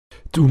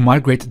To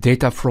migrate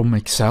data from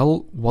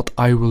Excel, what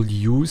I will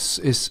use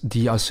is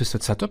the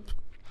assisted setup.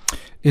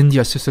 In the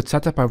assisted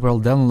setup, I will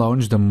then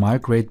launch the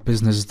Migrate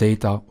Business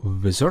Data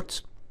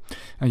wizard,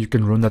 and you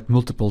can run that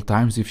multiple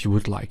times if you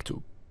would like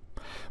to.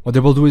 What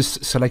I will do is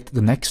select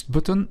the next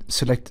button,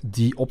 select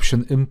the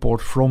option import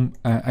from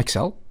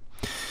Excel,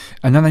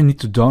 and then I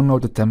need to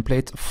download the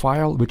template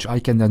file, which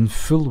I can then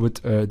fill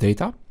with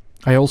data.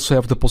 I also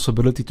have the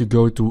possibility to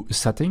go to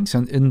settings,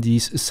 and in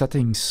these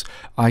settings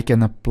I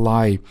can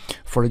apply,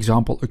 for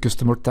example, a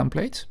customer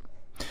template.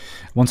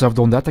 Once I've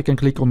done that, I can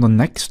click on the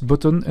next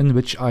button, in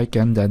which I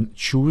can then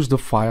choose the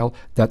file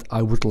that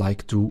I would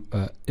like to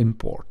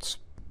import.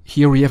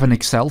 Here we have an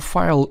Excel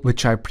file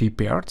which I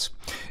prepared.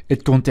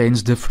 It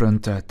contains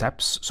different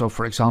tabs. So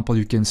for example,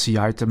 you can see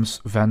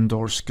items,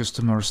 vendors,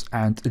 customers,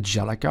 and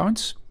GL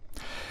accounts.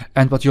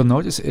 And what you'll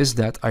notice is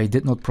that I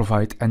did not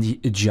provide any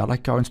GL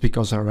accounts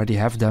because I already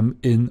have them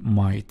in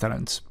my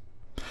tenant.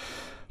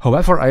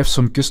 However, I have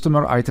some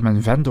customer, item, and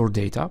vendor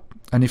data.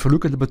 And if you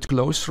look a little bit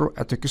closer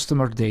at the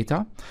customer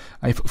data,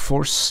 I've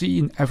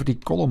foreseen every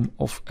column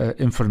of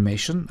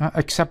information,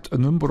 except a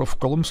number of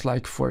columns,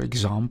 like for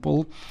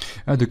example,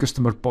 the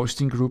customer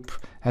posting group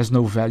has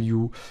no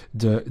value,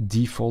 the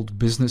default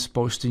business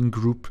posting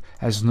group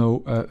has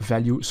no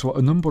value. So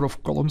a number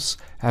of columns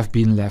have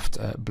been left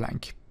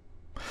blank.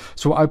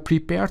 So I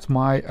prepared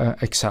my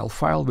Excel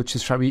file, which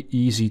is very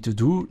easy to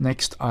do.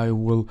 Next, I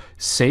will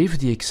save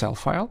the Excel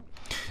file,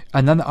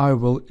 and then I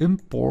will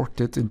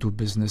import it into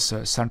Business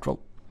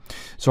Central.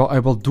 So I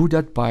will do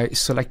that by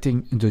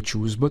selecting the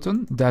Choose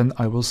button. Then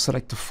I will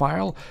select the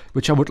file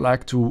which I would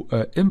like to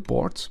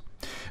import,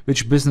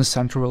 which Business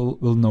Central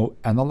will now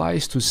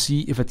analyze to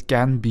see if it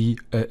can be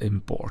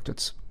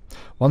imported.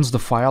 Once the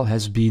file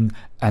has been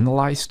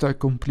analyzed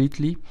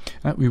completely,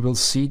 we will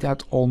see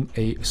that on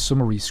a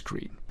summary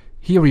screen.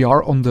 Here we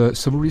are on the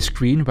summary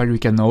screen, where we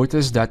can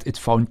notice that it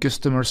found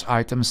customers,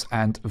 items,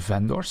 and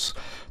vendors.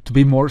 To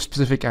be more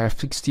specific, I have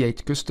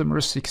 68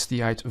 customers,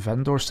 68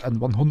 vendors,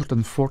 and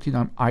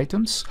 149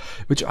 items,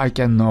 which I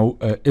can now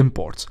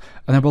import.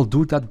 And I will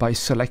do that by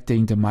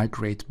selecting the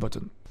Migrate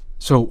button.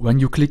 So when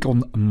you click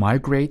on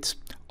Migrate,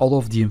 all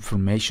of the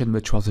information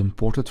which was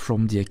imported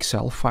from the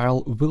Excel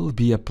file will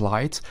be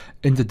applied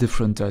in the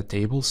different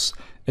tables.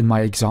 In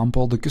my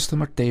example, the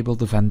customer table,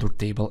 the vendor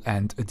table,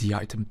 and the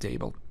item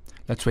table.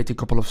 Let's wait a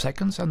couple of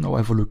seconds and now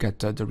have a look at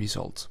the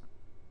result.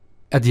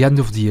 At the end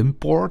of the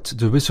import,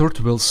 the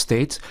wizard will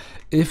state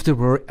if there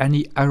were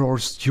any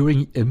errors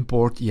during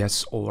import,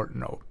 yes or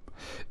no.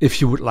 If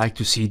you would like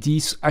to see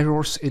these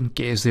errors, in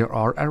case there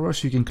are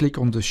errors, you can click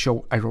on the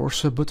Show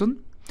Errors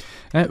button,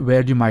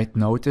 where you might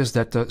notice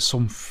that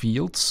some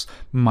fields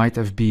might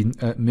have been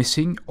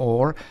missing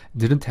or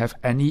didn't have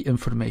any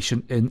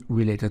information in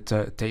related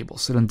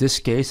tables. So in this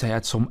case, I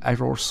had some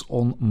errors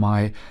on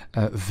my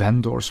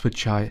vendors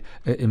which I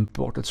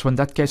imported. So in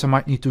that case, I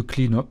might need to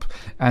clean up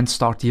and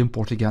start the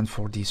import again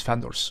for these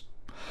vendors.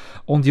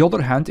 On the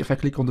other hand, if I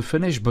click on the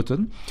Finish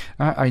button,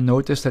 I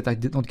notice that I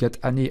did not get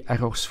any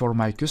errors for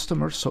my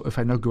customers. So if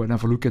I now go and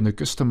have a look in the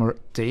customer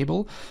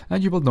table,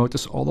 you will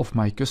notice all of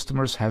my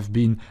customers have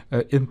been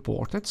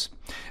imported.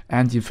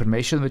 And the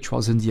information which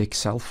was in the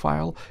Excel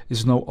file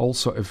is now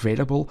also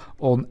available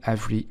on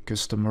every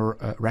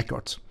customer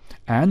record.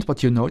 And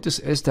what you notice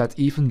is that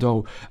even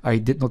though I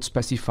did not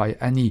specify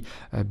any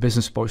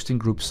business posting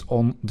groups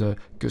on the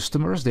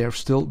customers, they have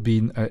still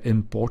been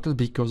imported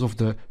because of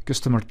the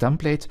customer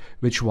template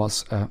which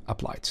was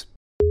applied.